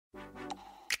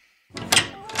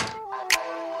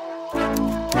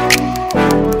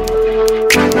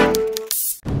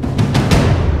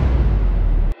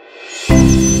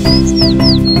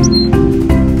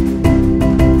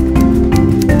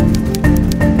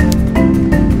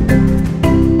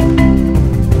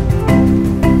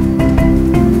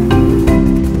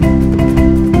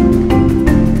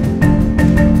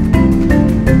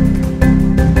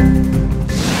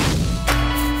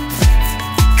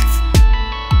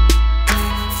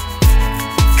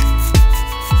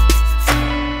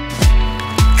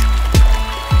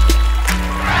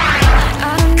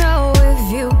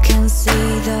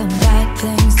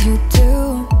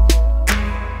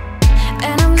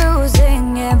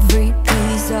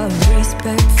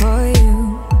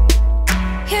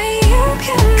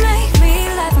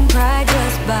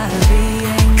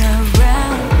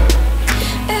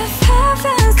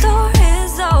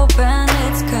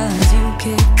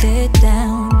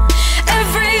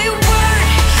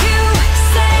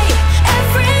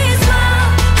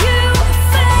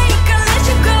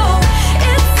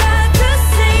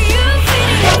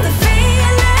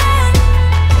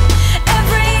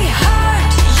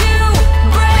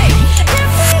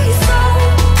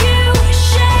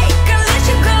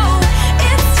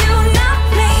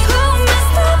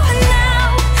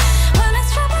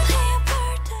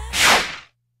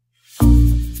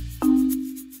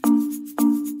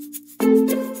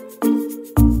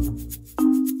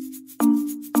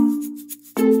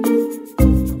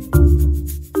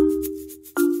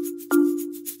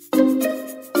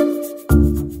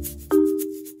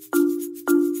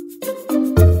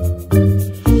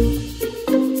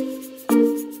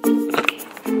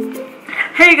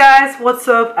Hey guys, what's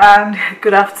up and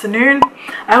good afternoon.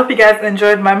 I hope you guys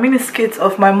enjoyed my mini skit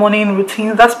of my morning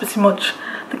routine. That's pretty much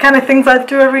the kind of things I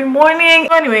do every morning.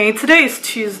 Anyway, today is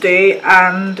Tuesday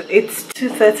and it's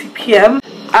 2:30 p.m.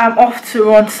 I'm off to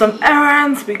run some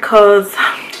errands because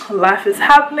life is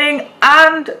happening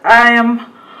and I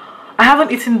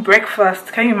haven't eaten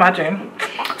breakfast. Can you imagine?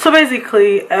 So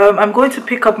basically, I'm going to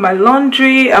pick up my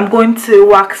laundry. I'm going to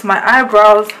wax my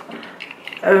eyebrows.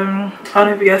 I don't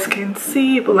know if you guys can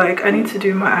see, but like I need to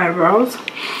do my eyebrows.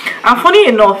 And funny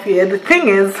enough, yeah, the thing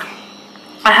is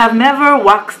I have never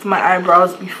waxed my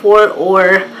eyebrows before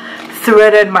or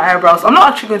threaded my eyebrows. I'm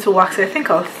not actually going to wax it. I think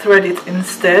I'll thread it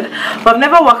instead, but I've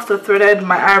never waxed or threaded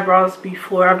my eyebrows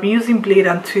before. I've been using blade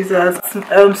and tweezers.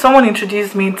 Someone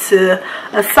introduced me to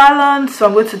a salon, so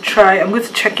I'm going to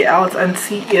check it out and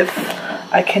see if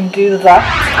I can do that.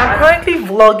 I'm currently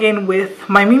vlogging with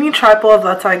my mini tripod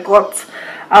that I got.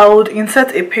 I would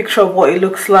insert a picture of what it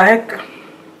looks like.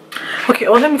 Okay,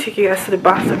 oh, let me take you guys to the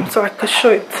bathroom so I can show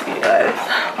it to you guys.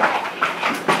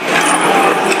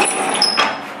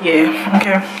 Yeah,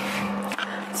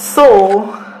 okay.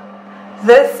 So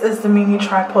this is the mini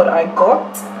tripod I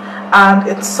got and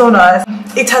it's so nice.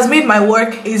 It has made my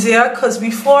work easier because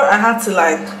before I had to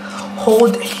like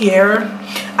hold here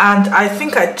and I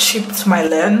think I chipped my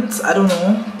lens. I don't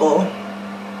know, but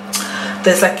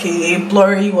there's like a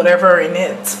blurry whatever in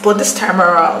it, but this time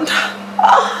around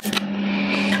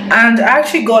and I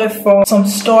actually got it from some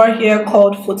store here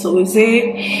called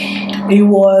Photoshoot. It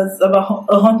was about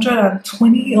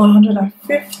 120 or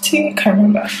 150, can't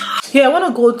remember. Yeah, I want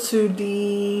to go to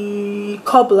the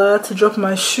cobbler to drop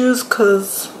my shoes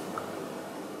because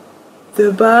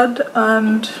they're bad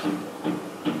and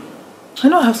I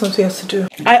know I have something else to do.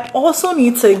 I also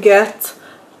need to get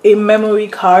a memory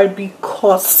card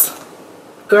because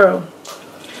girl,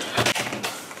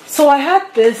 so I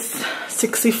had this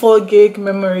 64 gig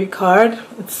memory card.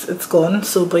 It's gone,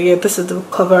 so but yeah, this is the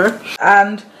cover.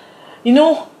 And you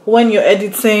know when you're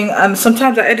editing, and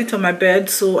sometimes I edit on my bed,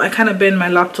 so I kind of bend my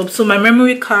laptop, so my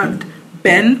memory card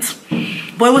bent,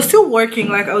 but it was still working.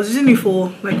 Like I was using it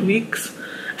for like weeks,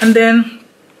 and then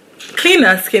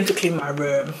cleaners came to clean my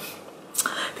room.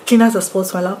 The cleaners are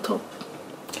supposed to my laptop,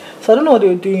 so I don't know what they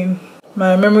were doing.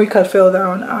 My memory card fell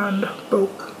down and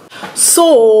broke.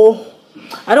 So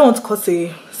I don't want to cause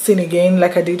a scene again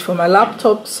like I did for my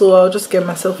laptop, so I'll just get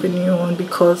myself a new one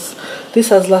because this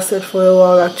has lasted for a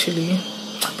while actually.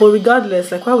 But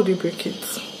regardless, like why would you break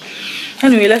it?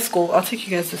 Anyway, let's go. I'll take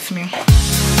you guys with me.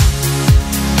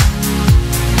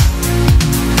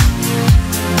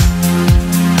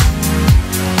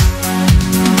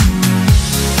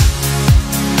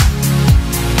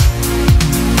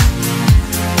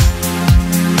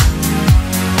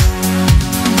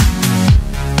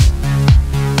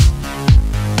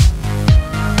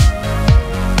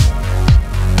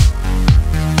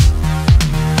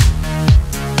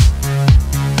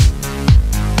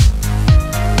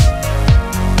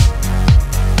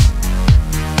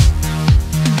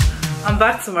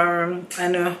 Back to my room. I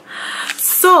know.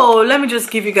 So let me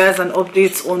just give you guys an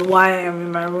update on why I am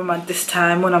in my room at this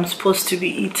time when I'm supposed to be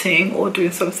eating or doing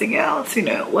something else, you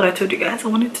know, what I told you guys I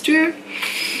wanted to do.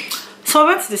 So I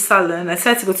went to the salon. I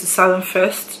decided to go to the salon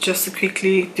first just to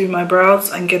quickly do my brows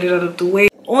and get it out of the way,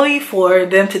 only for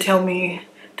them to tell me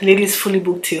the lady is fully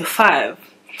booked till 5.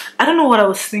 I don't know what I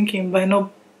was thinking by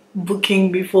not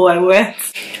booking before I went.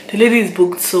 The lady is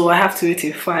booked, so I have to wait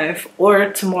till 5 or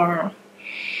tomorrow.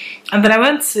 And then I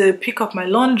went to pick up my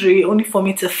laundry only for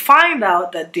me to find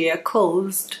out that they are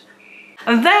closed.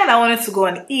 And then I wanted to go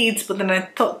and eat, but then I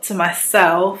thought to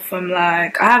myself, I'm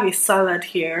like, I have a salad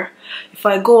here. If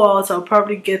I go out, I'll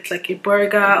probably get like a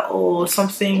burger or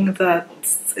something that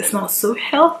is not so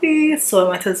healthy. So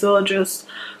I might as well just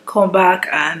come back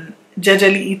and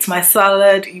gingerly eat my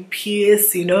salad in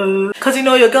peace, you know. Because you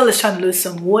know, your girl is trying to lose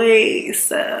some weight,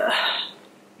 so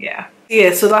yeah.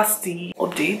 Yeah, so that's the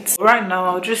update. Right now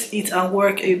I'll just eat and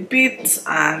work a bit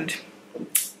and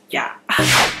yeah.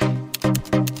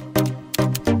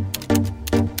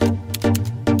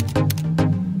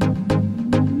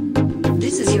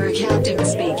 This is your captain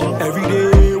speaking. Every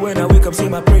day when I wake up, say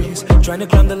my prayers. Trying to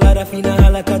climb the ladder, feeling high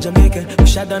like a Jamaican. We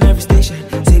shut down every station.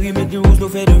 Say we make the rules, no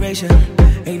federation.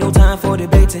 Ain't no time for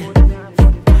debating.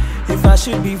 If I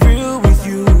should be real with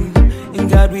you, in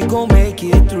God we gon' make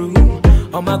it through.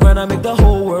 On my grind, I make the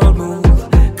whole world move.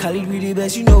 Khalid, we the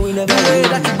best, you know we never win.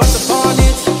 That you bust upon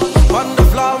it, on the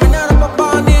floor, we not up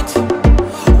upon it.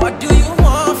 What do you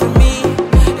want from me?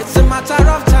 It's a matter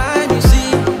of time, you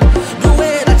see. The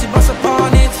way that you bust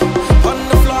upon it, on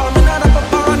the floor, we not up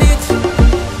upon it.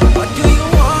 What do you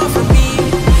want from me?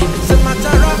 It's a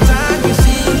matter of time, you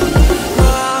see.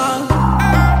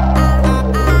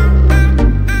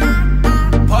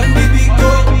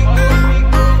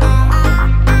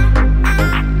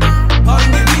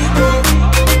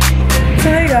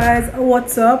 guys,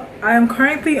 what's up? I am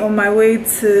currently on my way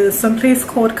to some place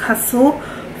called Castle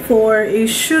for a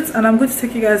shoot, and I'm going to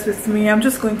take you guys with me. I'm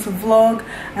just going to vlog,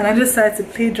 and I decided to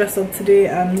play dress up today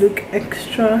and look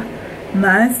extra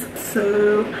nice,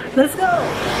 so let's go.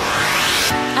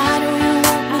 I know you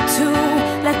want me to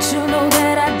let you know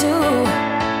that I do,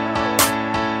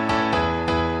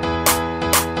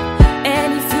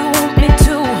 and if you want me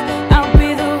to, I'll be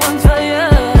the one for you.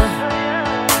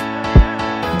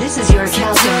 This is your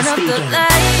captain Turn up the speaking. light,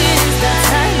 it's the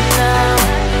time now.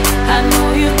 I know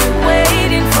you've been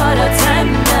waiting for the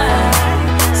time now,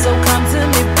 so come to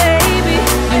me, baby.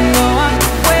 You know I've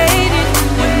been waiting.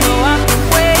 You know I've been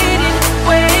waiting,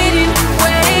 waiting,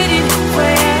 waiting,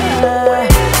 waiting.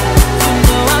 You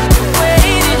know I've been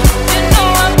waiting. You know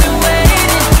I've been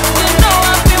waiting. You know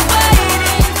I've been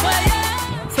waiting for you.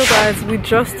 So guys, we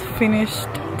just finished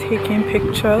taking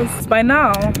pictures. By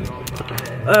now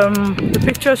the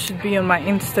pictures should be on my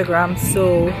Instagram,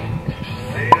 so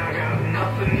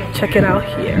check it out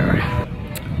here.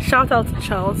 Shout out to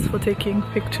Charles for taking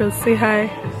pictures. Say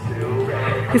hi.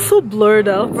 It's so blurred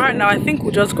out right now. I think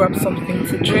we'll just grab something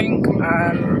to drink,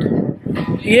 and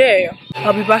yeah,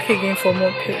 I'll be back again for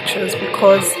more pictures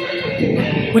because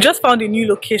we just found a new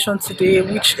location today,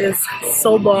 which is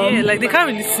so bomb. Yeah, like they can't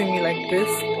really see me like this.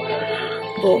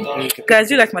 But guys,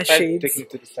 you like my shades? Take me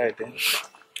to the side then.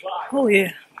 Oh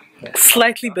yeah,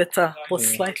 slightly better, but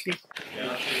slightly.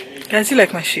 Guys, you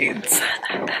like my shades?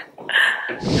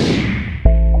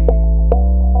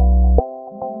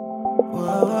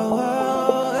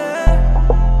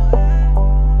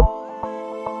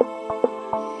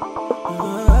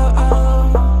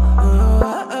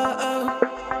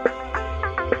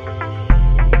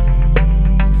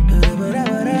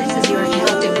 This is your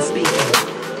captain speaking.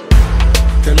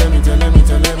 Telling me,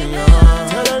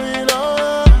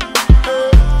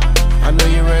 I know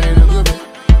you're ready to go.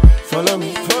 Follow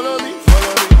me, follow me,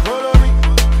 follow me, follow me.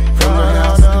 From the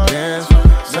house to the dance,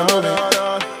 some of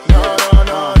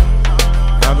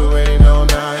I've been waiting all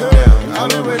night, I've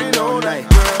been waiting all night.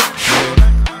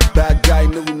 Bad guy,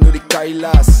 know we know the carry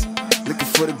last. Looking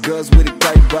for the girls with the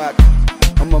carry back.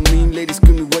 All my mean ladies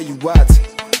screaming where you at.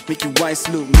 Make you wine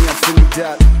slow, me I'm feeling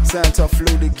that. Santa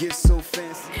flow, the gift so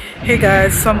fancy. Hey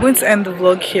guys, so I'm going to end the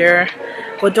vlog here.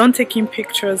 We're done taking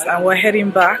pictures and we're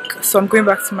heading back. So I'm going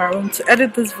back to my room to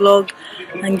edit this vlog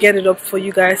and get it up for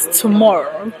you guys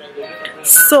tomorrow.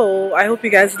 So I hope you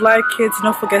guys like it. Do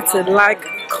not forget to like,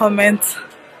 comment.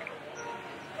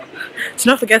 Do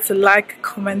not forget to like,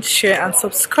 comment, share, and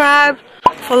subscribe.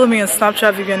 Follow me on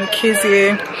Snapchat, Vivian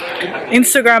Ukezie,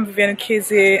 Instagram, Vivian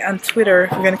Ukezie, and Twitter,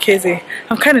 Vivian Ukezie.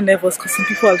 I'm kind of nervous because some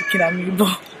people are looking at me, but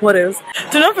what else?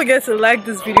 Do not forget to like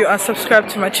this video and subscribe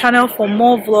to my channel for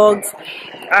more vlogs,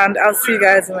 and I'll see you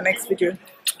guys in my next video.